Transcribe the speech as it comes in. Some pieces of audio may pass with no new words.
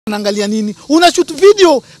Naangalia nini? Una shoot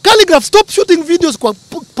video. Khaligraph, stop shooting videos kwa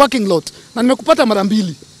parking lot. Na nimekupata mara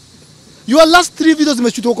mbili. Your last 3 videos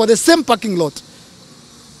zimeshoot kwa the same parking lot.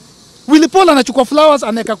 Willy anachukua flowers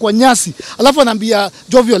anaweka kwa nyasi. Alafu anaambia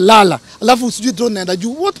Jovio lala. Alafu sijui drone naenda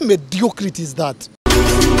juu. What mediocrity is that?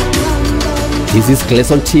 This is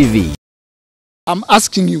Clayson TV. I'm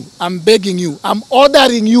asking you, I'm begging you, I'm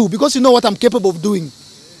ordering you because you know what I'm capable of doing.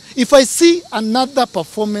 If I see another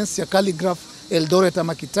performance ya Khaligraph Eldoret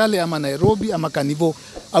ama Kitale ama Nairobi ama Kanivo,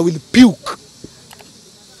 I will puke.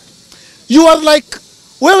 You are like,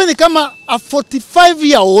 wewe ni kama a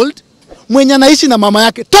 45-year-old mwenye anaishi na mama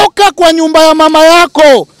yake. Toka kwa nyumba ya mama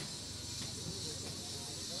yako.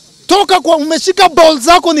 Toka kwa, umeshika balls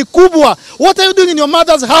zako ni kubwa. What are you doing in your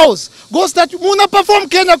mother's house? Go start, muna perform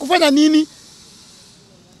Kenya kufanya nini?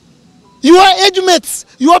 Your age mates,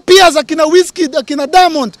 your peers akina Whiskey, akina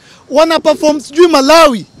Diamond, wana perform sijui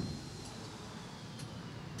Malawi.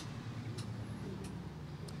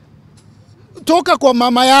 Toka kwa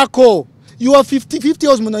mama yako. You are 50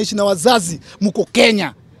 years mnaishi na wazazi. Mko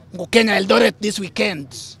Kenya. Mko Kenya Eldoret this weekend.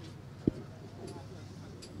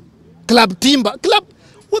 Club Timber. Club,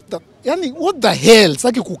 what the hell?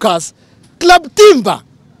 Saki kukas. Club Timber.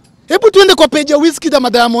 Hebu tuende kwa page ya Whiskey na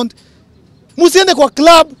Diamond. Musiende kwa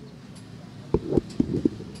club.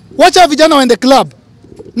 Wacha vijana waende club.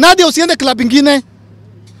 Nadia usiende club ingine.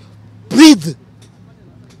 Breathe.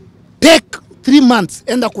 Take 3 months.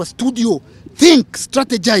 Enda kwa studio. Think,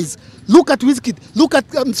 strategize. Look at Whiskey. Look at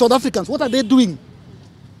South Africans. What are they doing?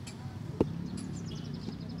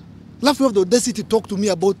 Last we have the audacity to talk to me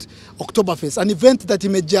about Oktoberfest, an event that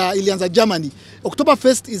ilianza Germany.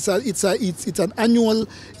 Oktoberfest it's an annual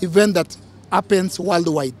event that happens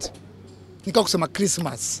worldwide. Nika kusema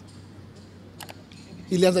Christmas.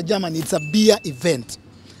 Ilianza Germany, it's a beer event.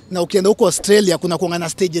 Na ukienda huko Australia kuna kuangana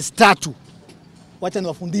stages 3. Wacha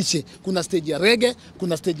niwafundishe, kuna stage ya reggae,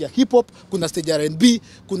 kuna stage ya hip hop, kuna stage ya R&B,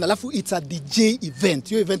 kuna alafu it's a DJ event.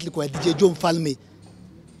 Hiyo event ilikuwa ya DJ Joe Mfalme.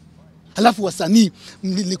 Alafu wasanii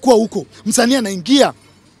nilikuwa huko. Msanii anaingia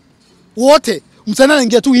wote, msanii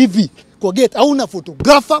anaingia tu hivi kwa gate. Hauna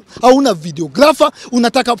photographer, hauna videographer,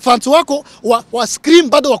 unataka fans wako wa scream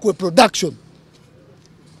bado wakuwe production.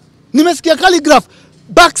 Nimesikia Khaligraph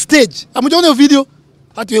backstage. Ameona hiyo video?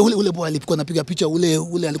 Hata ule boy alikuwa anapiga picha,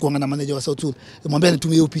 ule alikuwa na manager wa South Soul. Mwambie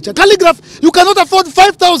nitumie hiyo picha. Khaligraph, you cannot afford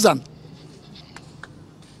 5,000.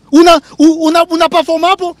 Una perform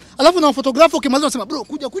hapo, alafu na photographer ukimaliza unasema bro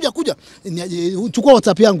kuja. Chukua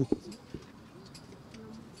WhatsApp yangu.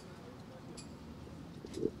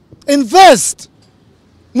 Invest.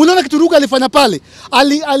 Munaona kitu Ruka alifanya pale.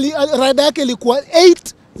 Rada yake ilikuwa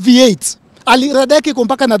 8 V8. Rada yake iko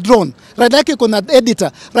mpaka na drone. Rada yake iko na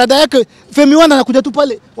editor. Rada yake Femi Wana anakuja tu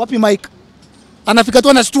pale, wapi mic? Anafika tu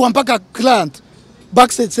anashtua mpaka client.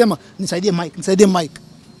 Backstage sema, nisaidie mic.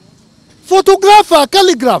 Photographer,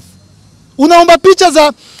 Khaligraph. Unaomba picha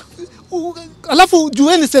za alafu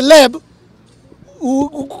jueni celeb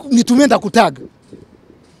nitumie ndakutag.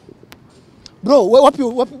 Bro, wapi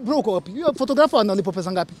bro uko wapi? Hiyo photographer analipa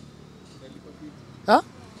pesa ngapi? Ha?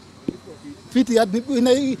 Fiti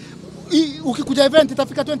ukikuja event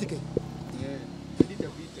itafika 20k.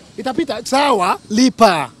 Itapita sawa,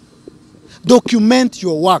 lipa. Document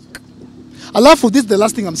your work. Alafu this is the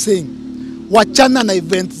last thing I'm saying. Wachana na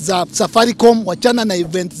event za Safaricom, wachana na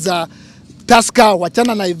event za Tusker,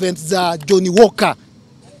 wachana na event za Johnny Walker.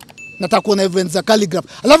 Nataka kuona event za Khaligraph.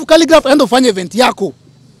 Alafu Khaligraph enda ufanye event yako.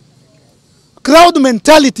 Crowd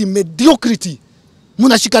mentality, mediocrity.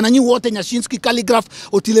 Munashikana nyinyi wote, Nyashinski, Khaligraph,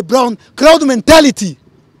 Otile Brown, crowd mentality.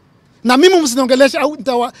 Na mimi msiniongelesha au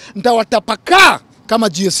nitawatapaka kama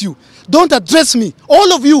GSU. Don't address me.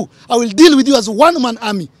 All of you, I will deal with you as one man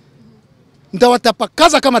army.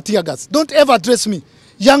 Nitawatapakaza kama tear gas. Don't ever address me.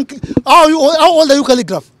 Young, how old are you,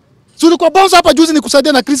 Khaligraph? So ulikuwa bounce hapa juzi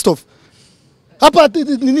nikusaidia na Christoph. Hapa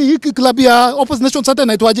nini hii club ya Opposite Nation Saturday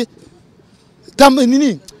inaitwaje?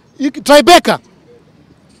 Nini? Tribeca.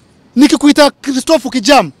 Nikikuita Christoph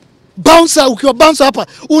ukijam. Bouncer ukiwa bouncer hapa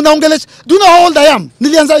unaongelesha. Do you know how old I am?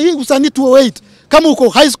 Nilianza hii usanii 208. Kama uko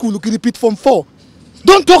high school ukirepeat form 4.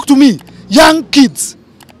 Don't talk to me, young kids.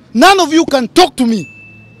 None of you can talk to me.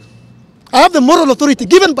 I have the moral authority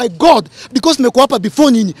given by God because nimekuwa hapa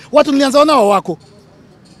before nyinyi. Watu nilianza nao wako.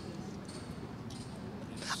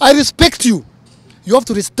 I respect you. You have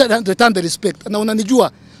to return the respect. Na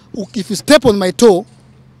unanijua, if you step on my toe,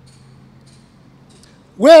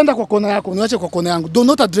 wewe enda kwa kona yako, niache kwa kona yangu. Do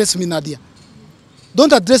not address me, Nadia.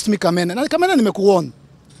 Don't address me, Kamene. Na Kamene nimekuona.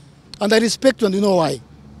 And I respect you and you know why.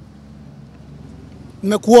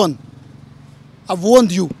 Nimekuona. I've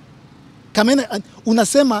warned you. Kamene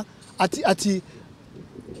unasema ati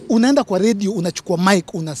unaenda kwa radio, unachukua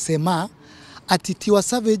mic, unasema ati Tiwa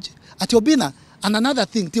Savage, ati Obina. And another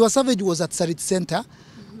thing, Tiwa Savage was at Sarit Center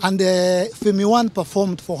and Femi One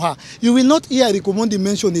performed for her. You will not hear Omondi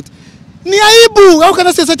mention it. Ni aibu! How can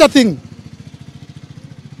I say such a thing?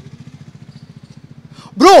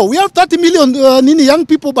 Bro, we have 30 million nini young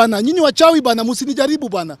people bana. Nyinyi wachawi bana, musinijaribu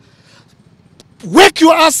bana. Wake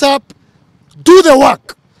your ass up. Do the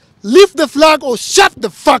work. Lift the flag or shut the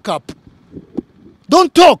fuck up.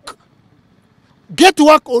 Don't talk. Get to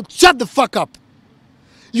work or shut the fuck up.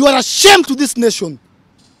 You are a shame to this nation.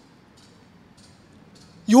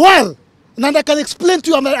 You are. And I can explain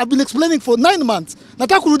to you, I've been explaining for 9 months.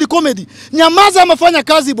 Nataka kurudi comedy. Nyamaza mafanya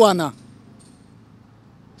kazi bwana.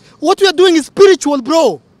 What we are doing is spiritual,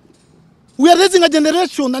 bro. We are raising a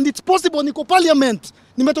generation and it's possible. Niko parliament.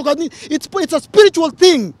 It's a spiritual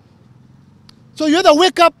thing. So you either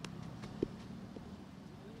wake up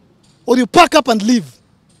or you pack up and leave.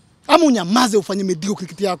 Ama unyamaze ufanye mediocre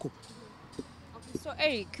yako. So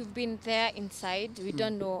Eric, you've been there inside. We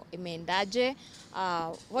don't know imeendaje.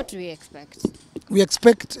 What do we expect? We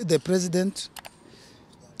expect the president.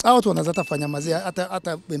 Watu wanazata fanya mazia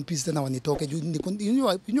hata MPs tena wanitoke.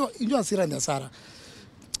 Unajua hasira ni hasara.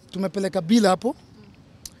 Tumepeleka bill hapo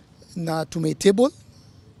na tumeitable.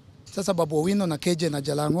 Sasa Babu Owino na KJ na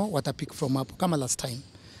Jalango watapick from hapo kama last time.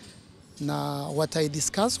 Na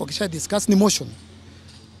watai-discuss, wakisha discuss ni motion.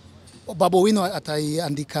 Babu Owino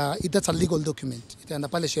ataiandika, that's a legal document. Itaenda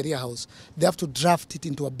pale Sheria House. They have to draft it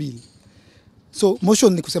into a bill. So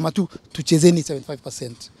motion ni kusema tu tuchezeni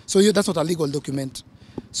 75%. So that's not a legal document.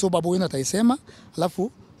 So Babu Owino ataisema,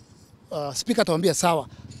 alafu speaker atawaambia sawa.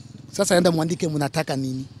 Sasa enda muandike mnataka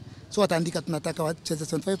nini. So ataandika tunataka wacheze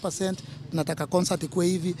 75%, tunataka concert ikuwe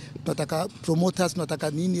hivi, tunataka promoters, tunataka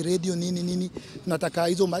nini, radio nini, tunataka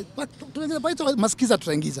hizo masikiza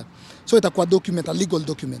tutaingiza. So itakuwa document, a legal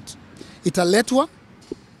document. Italetwa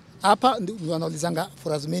hapa, wanaulizanga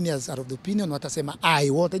for as many as are of the opinion, watasema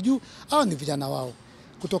wote juu hao ni vijana wao.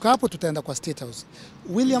 Kutoka hapo tutaenda kwa State House.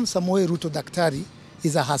 William Samoei Ruto daktari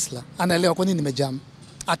is a hustler. Anaelewa kwa nini nimejam.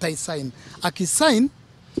 Ataisign. Akisign,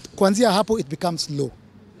 kuanzia hapo it becomes law.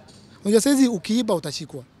 Unajua saizi ukiiba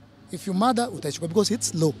utashikwa. If you murder utashikwa because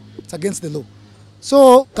it's law. It's against the law.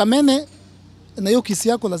 So Kamene na hiyo kesi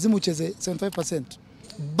yako lazima ucheze 75%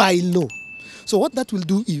 by law. So what that will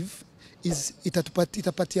do is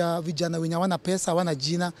itapatia vijana wenye wana pesa, wana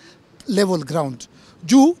jina level ground.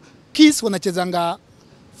 Juu KISS wanachezanga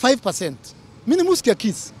 5%. Mimi muskia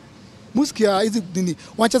KISS. Muskia hizi nini?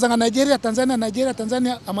 Wanachezanga Nigeria,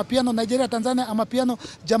 Tanzania, Amapiano, Nigeria, Tanzania, Amapiano,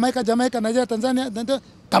 Jamaica, Nigeria, Tanzania,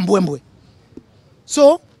 Tambwembwe.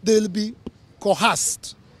 So they will be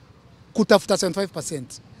coerced kutafuta 75%.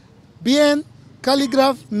 BN,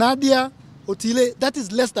 Khaligraph, Nadia, Otile, that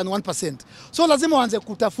is less than 1%. So lazima waanze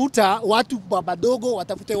kutafuta watu babadogo,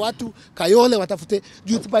 watafute watu Kayole, watafute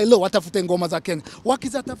Youth by Law, watafute ngoma za Kenya.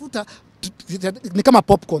 Wakizatafuta ni kama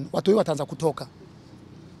popcorn, watu wataanza kutoka.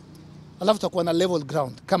 Alafu tutakuwa na level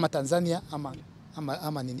ground kama Tanzania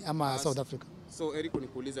ama South Africa. So Eric,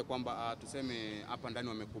 nikuulize kwamba tuseme hapa ndani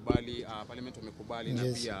wamekubali, parliament wamekubali, na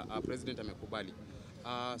pia president amekubali.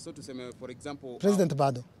 So tuseme for example president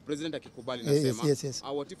bado. President akikubali nasema yes.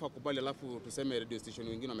 What if akubali alafu tuseme radio station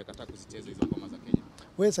wengine wamekataa kuzicheza hizo ngoma za Kenya.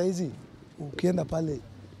 Wewe sasa hizi ukienda pale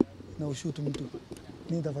na ushoot mtu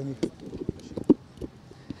nini itafanyika?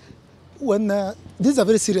 When this is a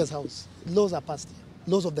very serious house. Laws are passed.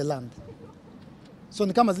 Laws of the land. So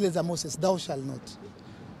ni kama zile za Moses, thou shall not.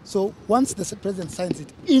 So once the president signs it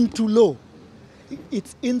into law,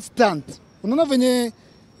 it's instant. Unaona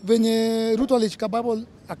venye Ruto alishika Bible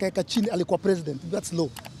akaeka chini alikuwa president, that's law.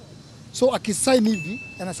 So akisign hivi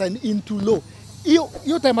ana sign into law.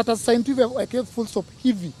 Hiyo time ata sign hivi ake full stop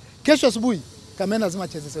hivi. Kesho asubuhi Kamene lazima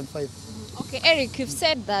acheze 75. Okay, Eric, you've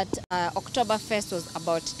said that Oktoberfest was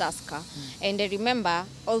about Tusker. And I remember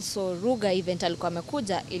also Ruga event alikuwa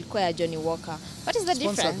amekuja ilikuwa ya Johnny Walker. What is the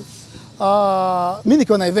difference? Mimi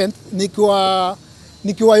nikiwa na event,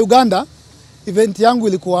 nikiwa Uganda, event yangu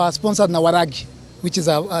ilikuwa sponsored na Waragi, which is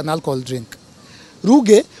an alcohol drink.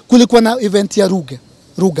 Ruge, kulikuwa na event ya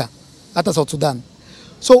Ruga, hata South Sudan.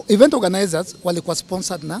 So event organizers walikuwa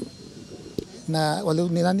sponsored na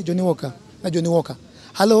Johnny Walker, Johnny Walker.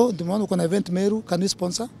 Hello, tumeona uko na event Meru, can you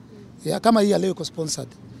sponsor? Kama hii leo iko sponsored.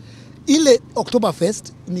 Ile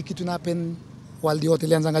Oktoberfest ni kitu na happen world yote,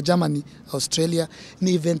 ilianzanga Germany, Australia,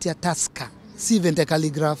 ni event ya Tusker, si event ya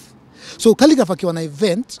Khaligraph. So Khaligraph akiwa na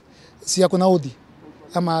event, si yako na Audi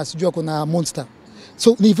ama sijua kuna Monster.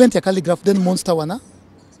 So ni event ya Khaligraph, then Monster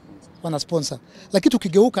wana sponsor. Lakini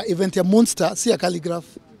tukigeuka event ya Monster si ya Khaligraph.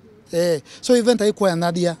 So event haikuwa ya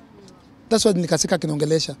Nadia. That's why nikasika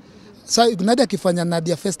kinaongelesha. Sasa Nadia akifanya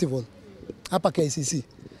Nadia Festival hapa KICC,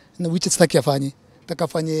 which sitaki afanye. Nataka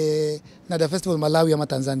afanye Nadia Festival Malawi ama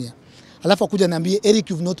Tanzania. Alafu akuja niambie Eric,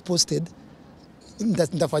 you've not posted,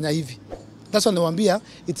 nitafanya hivi. That's why nawaambia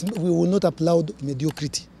we will not applaud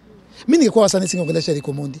mediocrity. Mimi ningekuwa wasanii singeongelesha Eric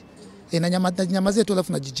Omondi. Na nyamazia tu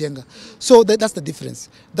alafu najijenga. So that's the difference.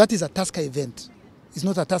 That is a Tusker event. It's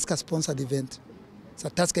not a Tusker sponsored event. It's a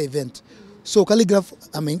Tusker event. So Khaligraph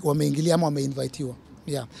wameingilia ama wameinvitiwa.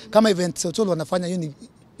 Yeah. Kama event Sauti Sol wanafanya, hiyo ni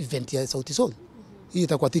event ya Sauti Sol. Hii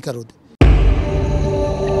itakuwa Thika Road.